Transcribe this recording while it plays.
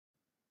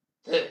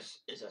This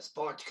is a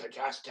Sports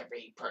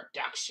Catastrophe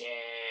production.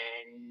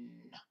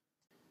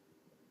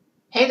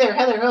 Hey there,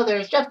 Heather, ho there,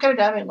 it's Jeff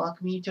Cutastrophe, and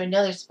welcome you to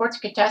another Sports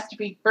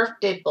Catastrophe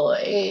birthday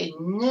boy.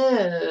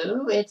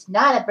 No, it's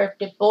not a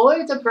birthday boy,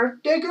 it's a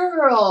birthday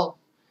girl.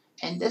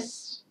 And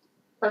this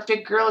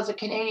birthday girl is a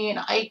Canadian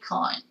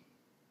icon.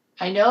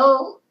 I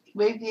know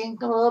maybe being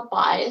a little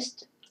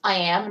biased. I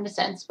am, in a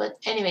sense, but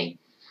anyway,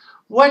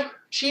 what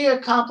she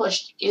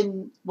accomplished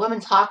in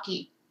women's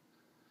hockey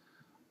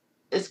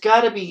has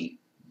got to be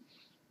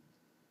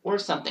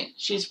worth something.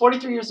 She's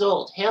 43 years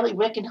old, Hayley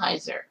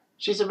Wickenheiser.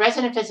 She's a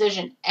resident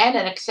physician and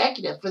an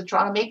executive for the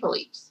Toronto Maple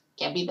Leafs.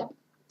 Can't beat that.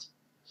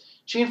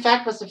 She, in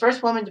fact, was the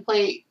first woman to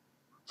play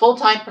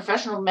full-time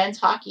professional men's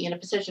hockey in a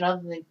position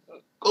other than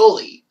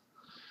goalie.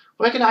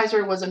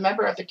 Wickenheiser was a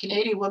member of the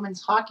Canadian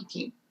women's hockey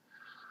team.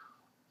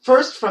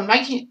 Her first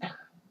appearance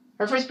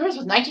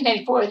was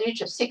 1994 at the age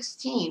of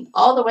 16,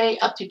 all the way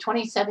up to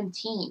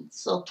 2017.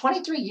 So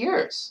 23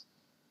 years.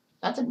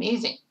 That's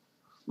amazing.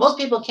 Most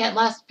people can't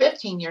last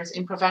 15 years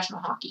in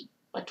professional hockey,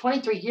 but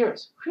 23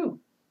 years. Whew.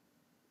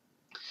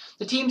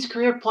 The team's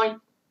career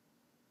points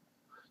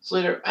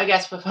leader, I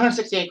guess, with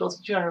 168 goals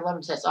and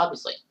 211 assists,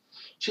 obviously.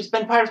 She's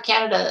been part of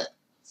Canada's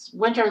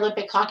Winter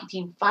Olympic hockey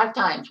team 5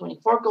 times, winning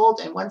 4 gold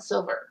and 1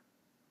 silver,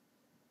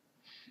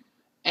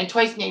 and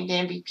twice named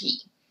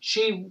MVP.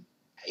 She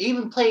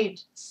even played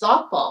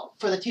softball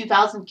for the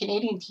 2000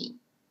 Canadian team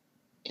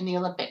in the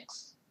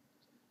Olympics.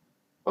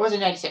 Or was it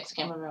 96? I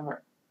can't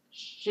remember.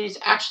 She's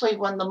actually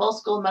won the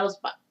most gold medals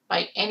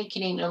by any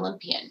Canadian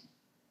Olympian.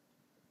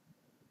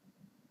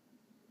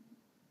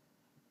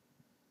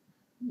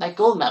 Like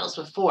gold medals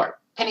with 4.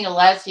 Penny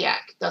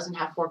Olesiak doesn't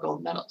have 4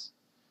 gold medals.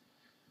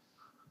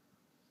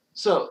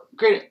 So,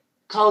 great,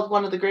 called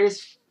one of the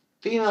greatest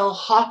female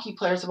hockey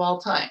players of all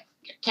time.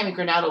 Cammy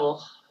Granado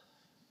will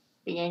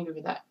be angry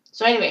with that.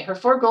 So anyway, her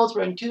 4 goals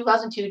were in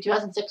 2002,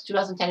 2006,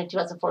 2010, and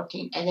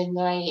 2014, and then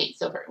 98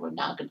 silver. We're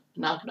not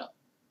gonna.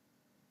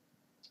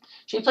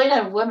 She played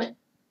on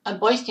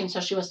boys' team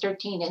until she was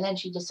 13, and then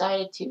she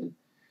decided to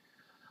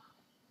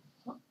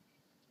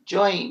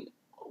join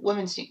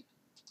women's team.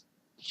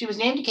 She was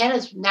named to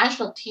Canada's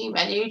national team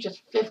at the age of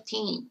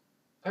 15.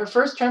 Her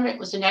first tournament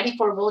was the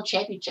 94 World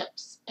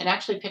Championships and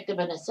actually picked up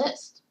an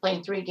assist,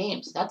 playing 3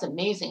 games. That's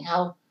amazing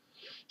how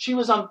she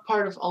was on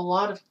part of a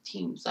lot of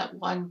teams that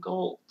won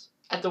gold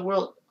at the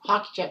World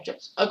Hockey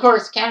Championships. Of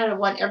course, Canada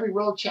won every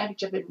World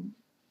Championship in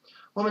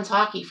women's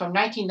hockey from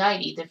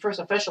 1990, the first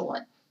official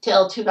one,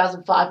 till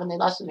 2005 when they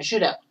lost in the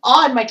shootout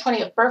on my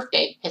 20th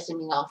birthday, pissing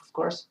me off, of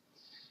course.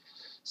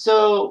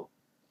 So,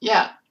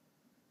 yeah.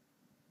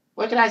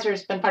 Wickenheiser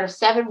has been part of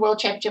 7 World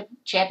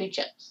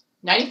Championships.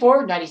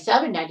 94,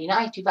 97,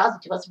 99,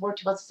 2000, 2004,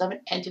 2007,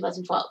 and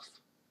 2012.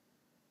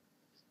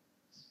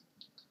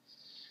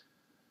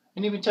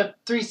 And even took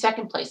 3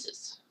 second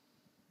places.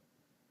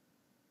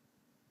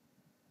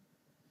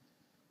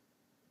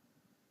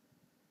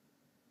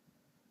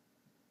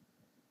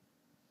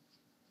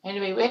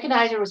 Anyway,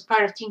 Wickenheiser was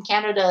part of Team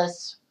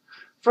Canada's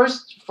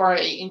first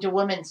foray into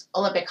women's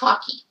Olympic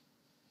hockey.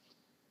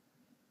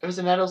 It was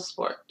a medal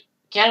sport.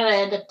 Canada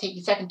ended up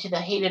taking second to the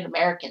hated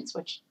Americans,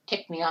 which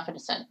ticked me off in a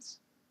sense.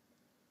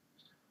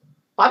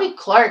 Bobby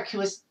Clark, who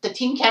was the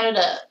Team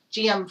Canada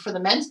GM for the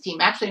men's team,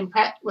 actually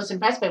was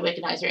impressed by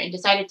Wickenheiser and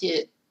decided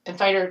to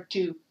invite her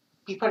to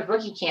be part of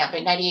rookie camp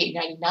in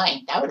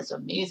 98-99. That was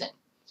amazing.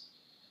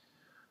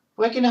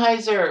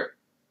 Wickenheiser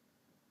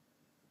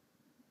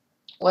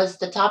was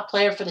the top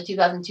player for the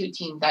 2002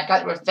 team that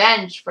got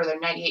revenge for their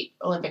 98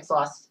 Olympics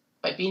loss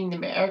by beating the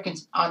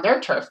Americans on their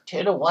turf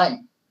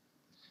 2-1.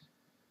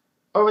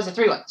 Or was it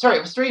 3-1? Sorry,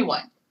 it was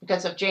 3-1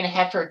 because of Jana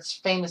Hefford's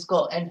famous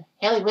goal. And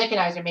Hayley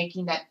Wickenheiser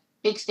making that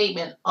big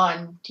statement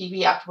on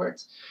TV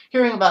afterwards,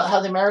 hearing about how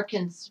the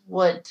Americans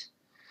would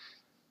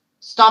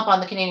stomp on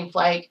the Canadian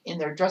flag in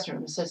their dressing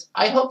room. It says,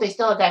 I hope they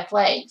still have that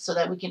flag so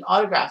that we can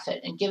autograph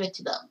it and give it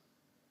to them.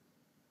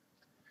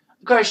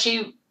 Of course,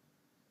 she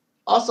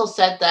also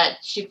said that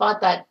she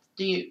thought that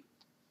the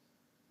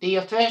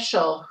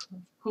official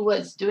who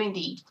was doing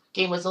the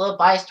game was a little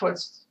biased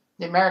towards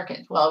the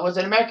Americans. Well, it was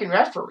an American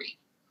referee.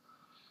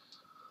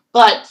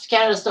 But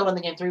Canada still won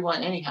the game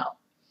 3-1 anyhow.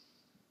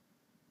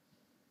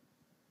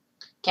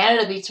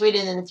 Canada beat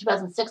Sweden in the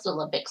 2006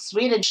 Olympics.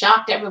 Sweden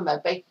shocked everyone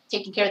by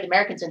taking care of the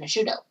Americans in a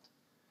shootout.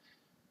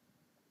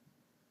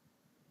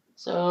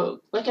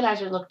 So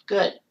Wickenheiser looked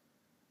good.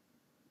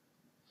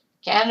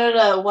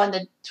 Canada won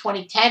the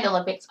 2010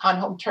 Olympics on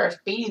home turf,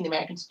 beating the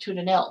Americans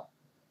 2-0.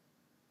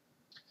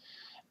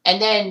 And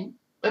then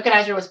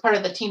Wickenheiser was part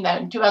of the team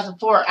that in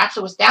 2004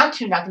 actually was down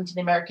 2-0 to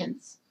the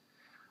Americans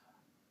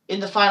in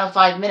the final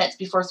 5 minutes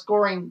before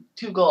scoring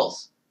 2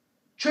 goals.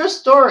 True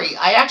story.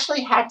 I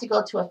actually had to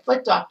go to a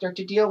foot doctor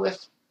to deal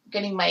with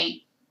getting my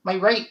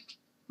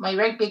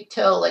right big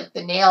toe, like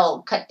the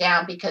nail, cut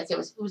down because it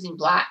was oozing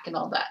black and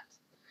all that.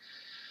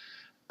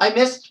 I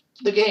missed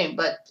the game,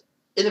 but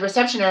in the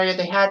reception area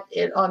they had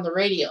it on the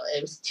radio.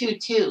 It was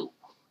 2-2,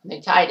 and they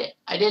tied it.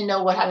 I didn't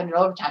know what happened in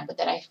overtime, but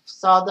then I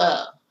saw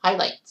the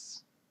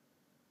highlights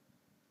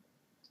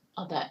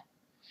of that.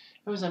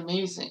 It was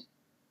amazing.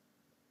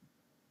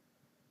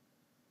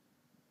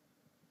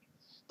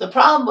 The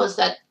problem was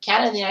that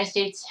Canada and the United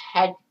States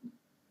had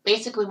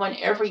basically won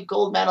every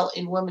gold medal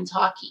in women's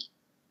hockey.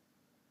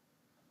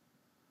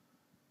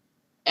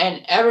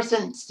 And ever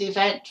since the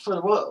event for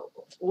the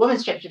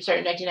women's championship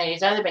started in 1990,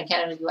 it's either been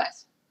Canada or the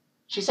US.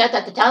 She said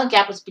that the talent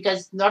gap was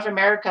because North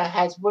America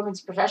has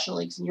women's professional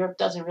leagues and Europe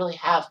doesn't really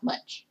have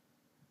much.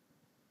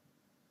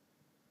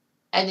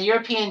 And the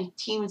European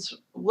teams,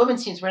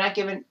 women's teams, were not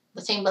given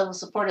the same level of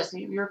support as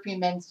the European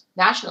men's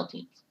national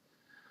teams.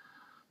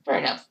 Fair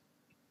enough.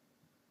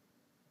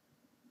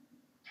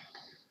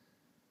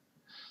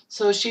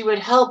 So she would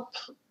help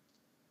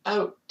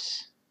out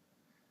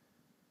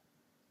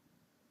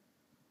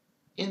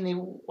in the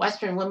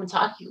Western Women's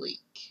Hockey League.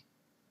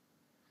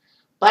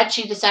 But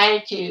she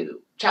decided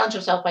to challenge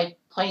herself by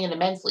playing in the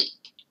men's league.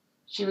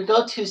 She would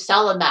go to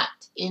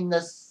Salamat in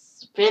the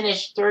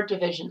Finnish 3rd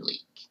Division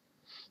League,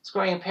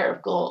 scoring a pair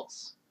of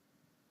goals.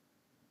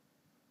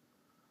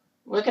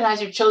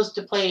 Wickenheiser chose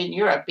to play in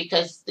Europe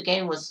because the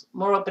game was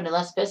more open and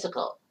less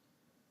physical.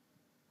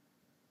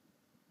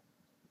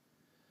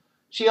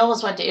 She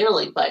almost went to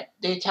Italy, but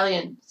the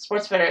Italian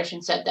Sports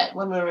Federation said that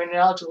women were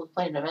ineligible to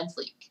play in the men's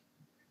league.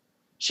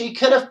 She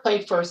could have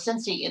played for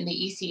Cincy in the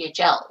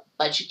ECHL,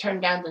 but she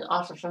turned down the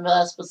offer from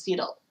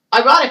Esposito.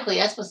 Ironically,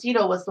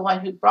 Esposito was the one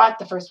who brought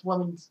the first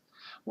woman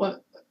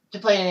to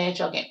play in an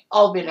NHL game,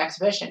 albeit an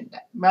exhibition,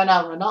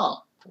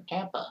 Renault for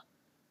Tampa.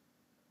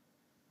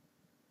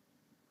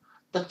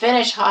 The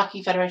Finnish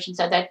Hockey Federation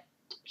said that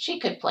she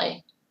could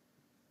play.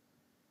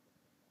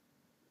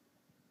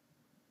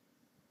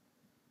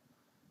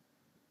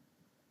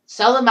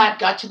 Salamat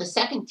got to the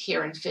 2nd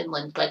tier in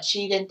Finland, but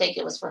she didn't think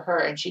it was for her,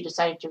 and she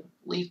decided to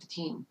leave the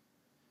team.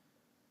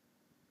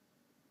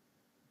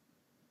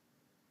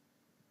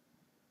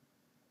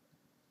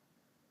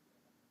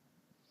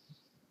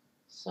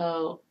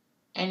 So,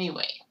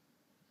 anyway.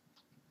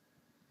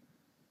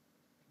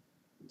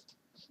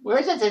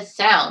 Where does it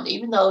sound?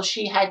 Even though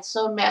she had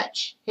so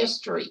much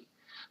history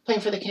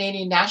playing for the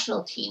Canadian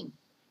national team,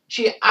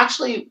 she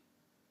actually,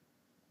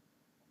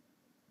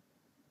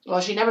 well,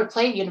 she never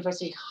played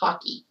university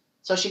hockey.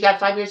 So she got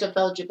 5 years of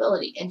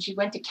eligibility, and she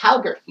went to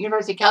Calgary,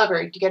 University of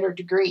Calgary, to get her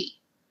degree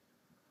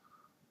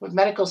with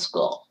medical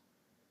school.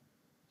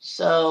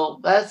 So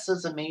that's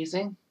just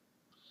amazing.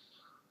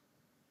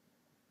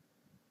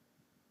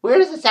 Where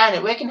does it sound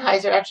that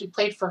Wickenheiser actually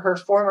played for her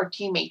former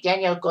teammate,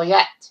 Danielle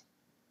Goyette,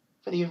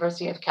 for the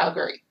University of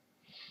Calgary?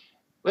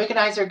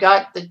 Wickenheiser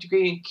got the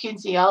degree in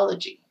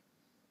kinesiology.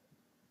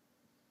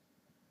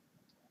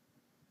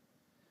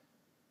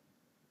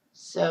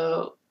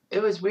 So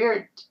it was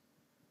weird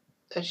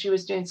that she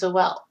was doing so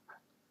well.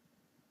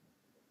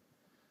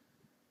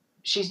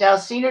 She's now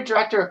Senior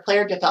Director of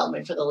Player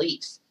Development for the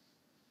Leafs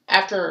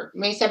after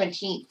May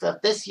 17th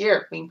of this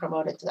year being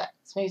promoted to that.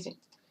 It's amazing.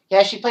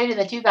 Yeah, she played in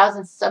the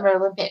 2000 Summer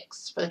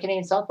Olympics for the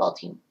Canadian softball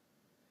team.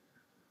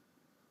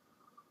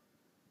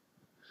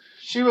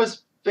 She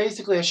was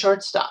basically a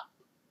shortstop.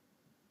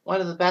 One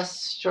of the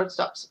best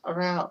shortstops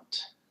around.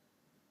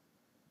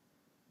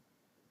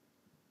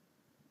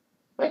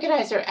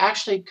 Wickenheiser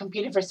actually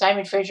competed for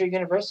Simon Fraser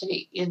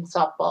University in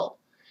softball.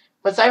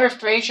 But Simon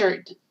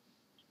Fraser,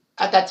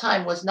 at that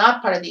time, was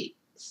not part of the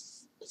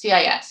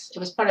CIS. It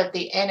was part of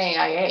the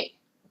NAIA.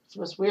 It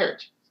was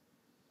weird.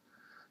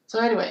 So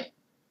anyway,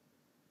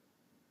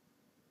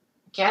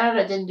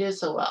 Canada didn't do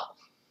so well.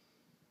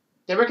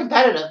 They were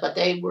competitive, but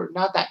they were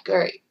not that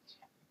great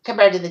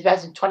compared to the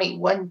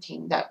 2021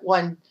 team that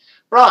won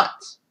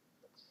bronze.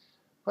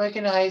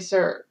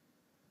 Wickenheiser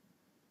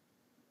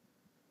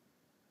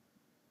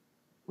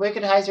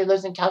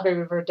lives in Calgary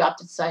with her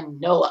adopted son,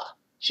 Noah.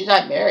 She's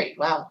not married.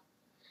 Wow.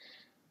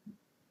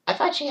 I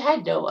thought she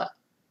had Noah.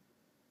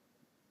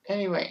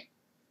 Anyway.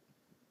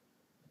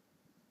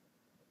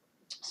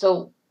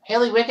 So,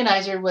 Hayley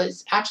Wickenheiser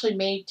was actually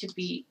made to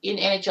be in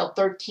NHL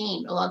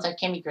 13 alongside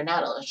Cammy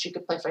Granato. She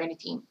could play for any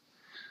team.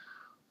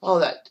 All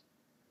that.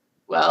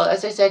 Well,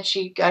 as I said,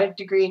 she got a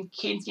degree in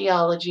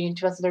kinesiology in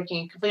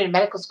 2013 and completed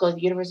medical school at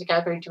the University of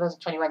Calgary in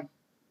 2021.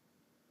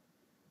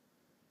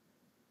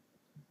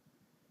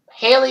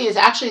 Hayley is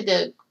actually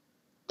the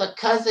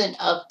cousin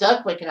of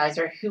Doug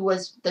Wickenheiser, who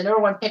was the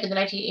 #1 pick in the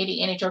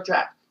 1980 NHL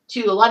draft,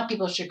 to a lot of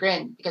people's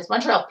chagrin, because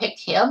Montreal picked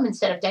him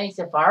instead of Denny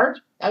Savard.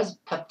 That was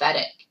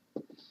pathetic.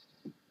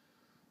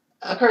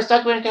 Of course,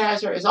 Doug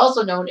Wickenheiser is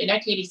also known in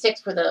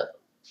 1986 for the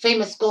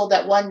famous goal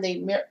that won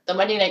the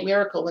Monday Night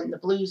Miracle when the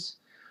Blues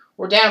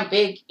were down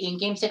big in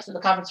Game 6 of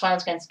the conference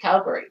finals against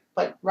Calgary,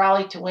 but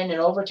rallied to win in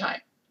overtime.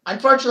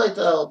 Unfortunately,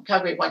 though,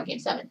 Calgary won Game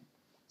 7.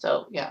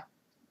 So, yeah.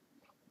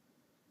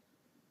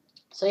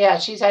 So, yeah,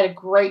 she's had a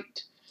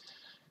great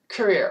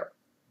career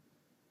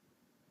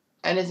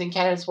and is in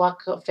Canada's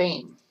Walk of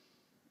Fame.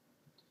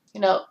 You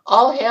know,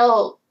 all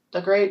hail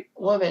the great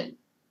woman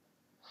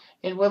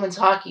in women's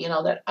hockey and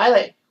all that. I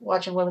like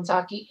watching women's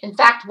hockey. In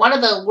fact, one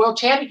of the World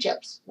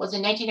Championships was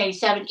in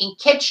 1997 in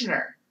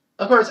Kitchener.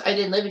 Of course, I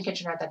didn't live in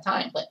Kitchener at that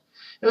time, but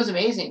it was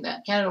amazing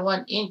that Canada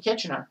won in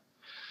Kitchener.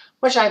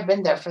 Wish I had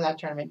been there for that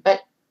tournament,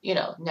 but, you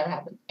know, never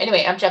happened.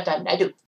 Anyway, I'm Jeff Diamond. I do.